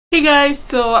Hey guys,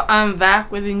 so I'm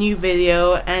back with a new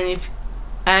video, and if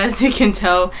as you can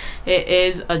tell, it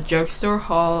is a drugstore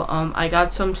haul. I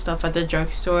got some stuff at the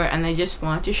drugstore and I just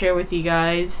want to share with you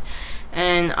guys,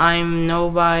 and I'm no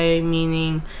by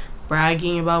meaning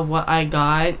bragging about what I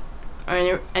got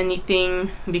or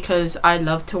anything, because I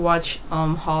love to watch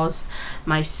hauls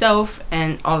myself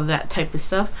and all of that type of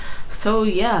stuff. So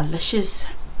yeah, let's just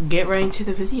get right into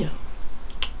the video.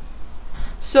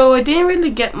 So I didn't really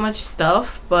get much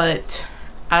stuff, but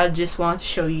I just want to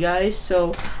show you guys.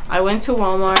 So I went to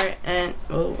Walmart and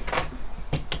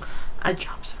I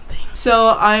dropped something. So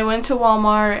I went to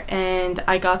Walmart and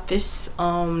I got this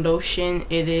lotion.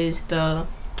 It is the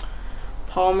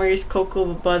Palmer's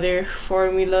Cocoa Butter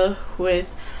Formula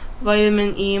with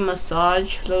Vitamin E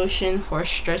Massage Lotion for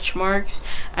stretch marks,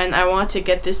 and I want to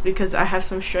get this because I have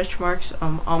some stretch marks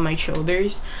on my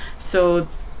shoulders. So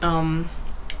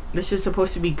this is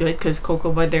supposed to be good because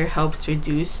cocoa butter helps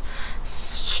reduce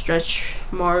stretch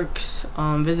marks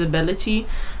visibility.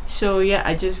 So yeah,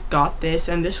 I just got this,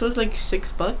 and this was like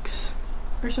 $6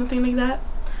 or something like that.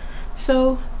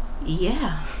 So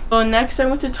yeah. So next I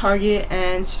went to Target,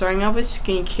 and starting out with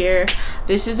skincare,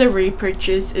 this is a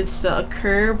repurchase. It's the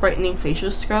Occur Brightening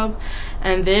Facial Scrub,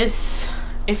 and this,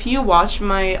 if you watch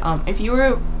my if you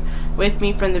were with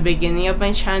me from the beginning of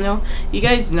my channel, you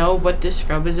guys know what this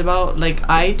scrub is about. Like,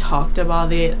 I talked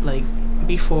about it like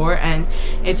before, and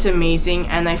it's amazing.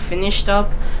 And I finished up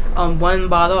one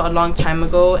bottle a long time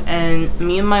ago, and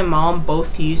me and my mom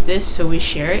both use this, so we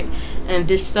share it. And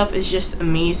this stuff is just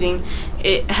amazing.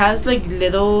 It has like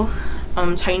little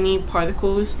tiny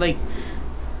particles like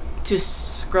to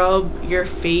scrub your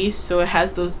face, so it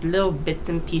has those little bits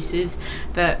and pieces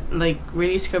that like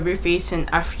really scrub your face, and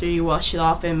after you wash it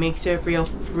off, it makes it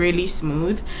really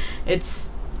smooth. It's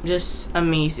just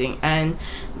amazing, and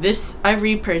this, I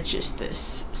repurchased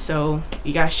this, so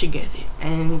you guys should get it.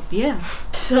 And yeah,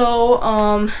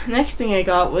 so next thing I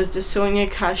got was the Sonia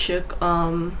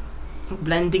Kashuk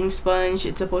blending sponge.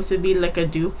 It's supposed to be like a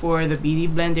dupe for the beauty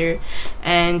blender,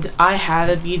 and I had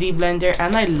a beauty blender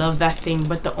and I love that thing,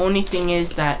 but the only thing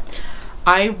is that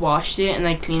I washed it and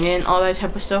I cleaned it and all that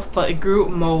type of stuff, but it grew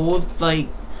mold like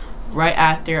right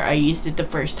after I used it the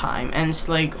first time, and it's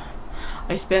like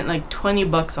I spent like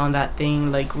 $20 on that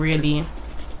thing, like really.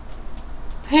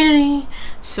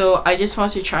 So I just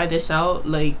want to try this out.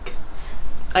 Like,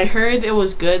 I heard it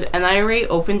was good, and I already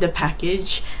opened the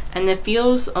package, and it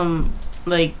feels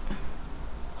like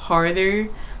harder,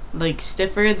 like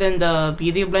stiffer than the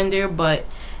beauty blender, but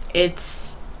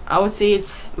it's, I would say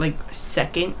it's like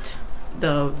second,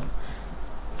 the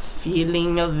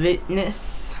feeling of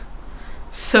itness.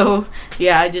 So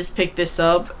yeah, I just picked this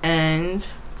up, and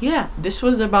yeah, this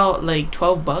was about like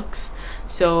 $12,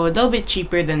 so a little bit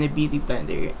cheaper than the beauty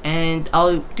blender, and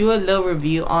I'll do a little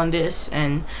review on this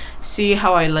and see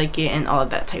how I like it and all of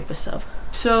that type of stuff.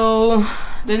 So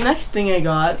the next thing I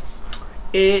got,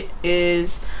 it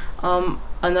is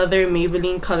another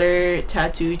Maybelline Color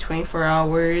Tattoo 24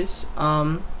 hours.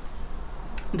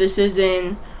 This is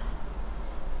in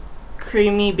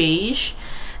creamy beige,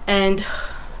 and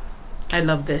I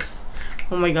love this.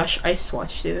 Oh my gosh, I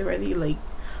swatched it already. Like,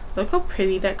 look how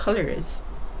pretty that color is.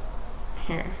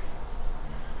 Here,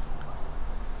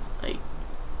 like,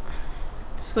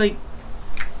 it's like,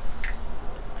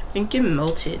 I think it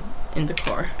melted in the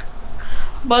car,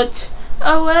 but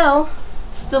oh well,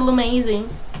 still amazing.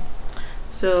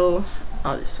 So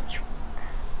I'll just swatch.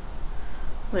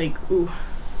 Like, ooh,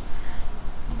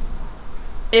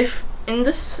 if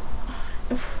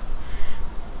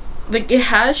like, it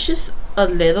has just a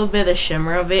little bit of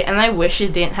shimmer of it, and I wish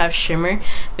it didn't have shimmer,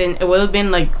 then it would have been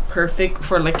like perfect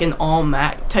for like an all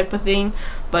matte type of thing,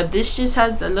 but this just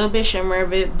has a little bit of shimmer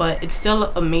of it, but it's still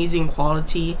amazing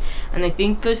quality. And I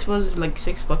think this was like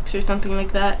 $6 or something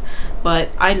like that, but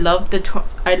I love the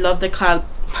I love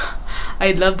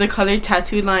the color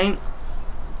tattoo line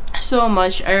so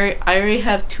much. I already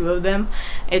have two of them.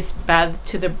 It's Bath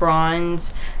to the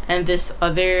Bronze, and this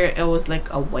other, it was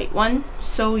like a white one.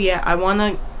 So yeah, I want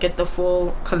to get the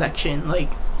full collection. Like,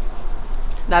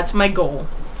 that's my goal,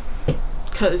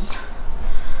 because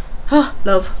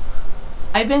love.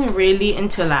 I've been really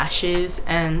into lashes,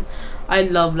 and I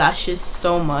love lashes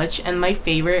so much, and my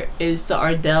favorite is the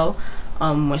Ardell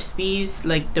wispies,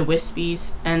 like the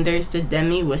wispies, and there's the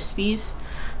demi wispies.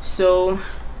 So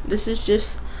this is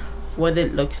just what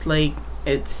it looks like.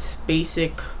 It's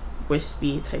basic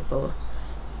wispy type of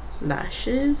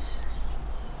lashes,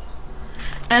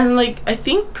 and like, I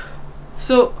think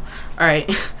so.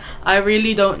 Alright, I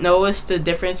really don't know what's the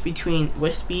difference between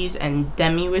wispies and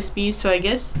demi wispies, so I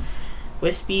guess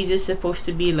wispies is supposed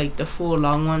to be like the full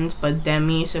long ones, but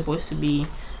demi is supposed to be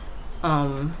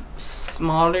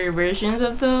smaller versions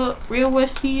of the real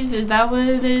wispies. Is that what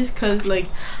it is? Because like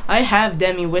I have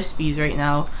demi wispies right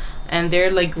now and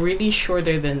they're like really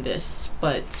shorter than this,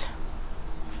 but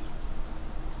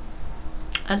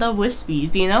I love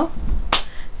wispies, you know.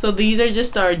 So these are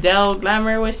just our Ardell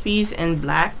Glamour wispies in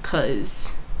black,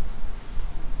 cause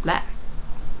black,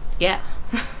 yeah.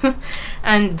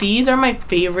 And these are my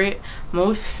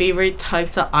most favorite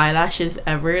types of eyelashes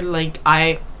ever. Like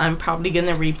I'm probably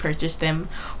gonna repurchase them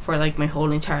for like my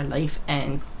whole entire life.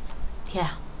 And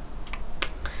yeah,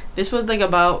 this was like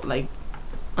about like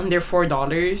under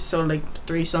 $4, so like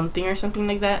 3 something or something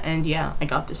like that. And yeah, I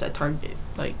got this at Target.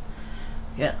 Like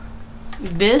yeah,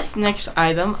 this next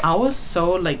item, I was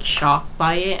so like shocked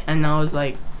by it, and I was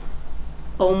like,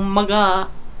 oh my god,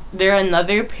 they're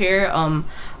another pair of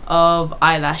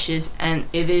eyelashes, and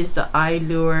it is the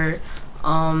Allure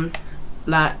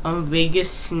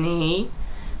Vegas Snake,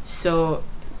 so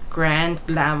Grand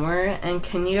Glamour. And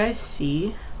can you guys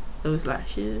see those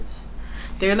lashes?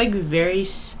 They're like very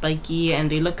spiky and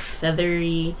they look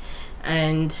feathery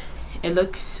and it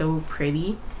looks so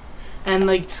pretty. And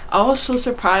like I was so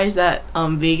surprised that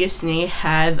Vegas Snake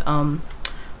had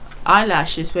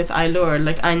eyelashes with Allure.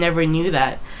 Like I never knew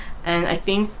that. And I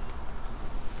think,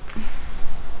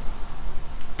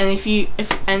 and if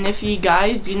you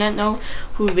guys do not know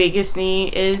who Vegas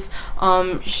Snake is,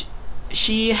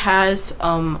 she has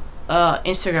a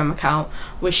Instagram account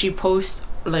where she posts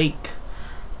like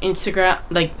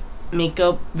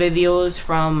makeup videos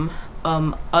from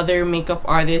other makeup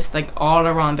artists like all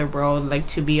around the world, like,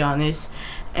 to be honest.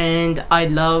 And I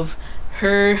love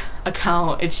her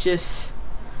account. It's just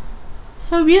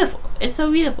so beautiful. It's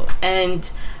so beautiful. And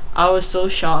I was so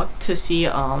shocked to see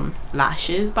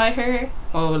lashes by her,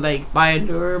 or like by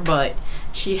Allure, but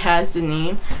she has the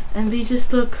name, and they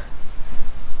just look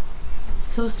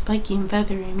so spiky and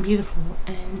feathery and beautiful.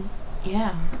 And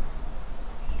yeah,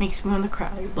 makes me want to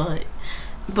cry.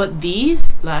 But these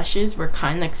lashes were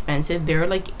kind of expensive. They were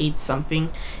like 8 something,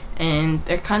 and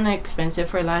they're kind of expensive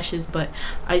for lashes, but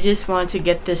I just want to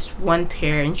get this one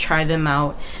pair and try them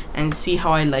out and see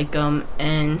how I like them,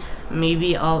 and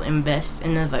maybe I'll invest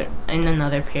in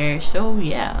another pair. So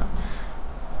yeah,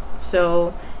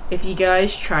 so if you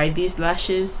guys tried these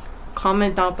lashes,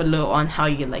 comment down below on how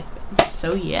you like them.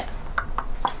 So yeah,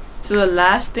 so the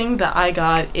last thing that I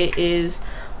got, it is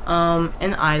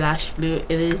an eyelash glue.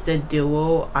 It is the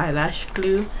Duo eyelash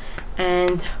glue,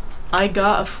 and I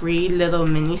got a free little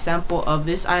mini sample of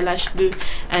this eyelash glue,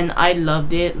 and I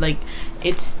loved it. Like,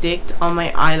 it sticked on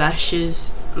my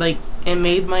eyelashes, like it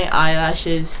made my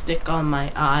eyelashes stick on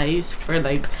my eyes for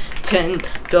like 10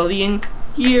 billion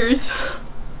years.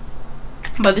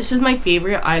 But this is my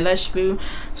favorite eyelash glue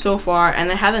so far,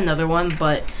 and I had another one,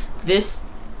 but this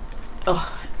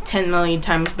 10 million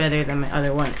times better than my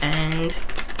other one. And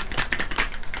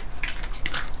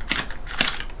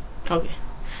okay,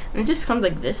 and it just comes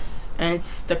like this, and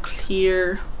it's the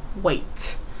clear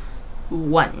white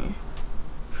one.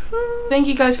 Thank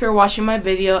you guys for watching my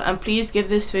video, and please give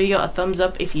this video a thumbs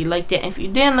up if you liked it. And if you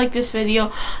didn't like this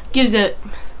video, give it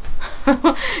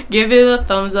a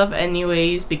thumbs up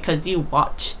anyways, because you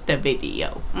watched the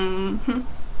video.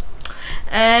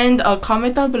 And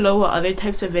comment down below what other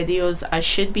types of videos I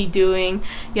should be doing.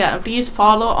 Yeah, and please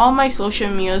follow all my social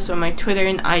media, so my Twitter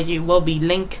and IG will be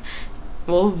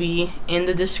in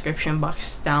the description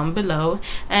box down below.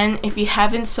 And if you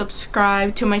haven't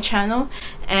subscribed to my channel,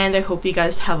 and I hope you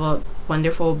guys have a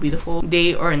wonderful, beautiful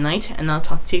day or night, and I'll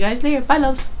talk to you guys later. Bye,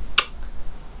 loves.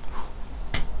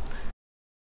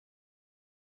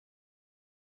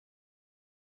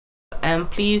 And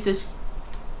please, this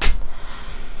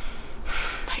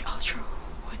my ultra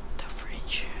with the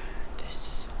fringe,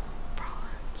 this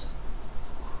bronze.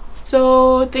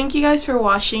 So thank you guys for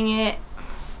watching it.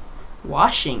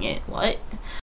 What?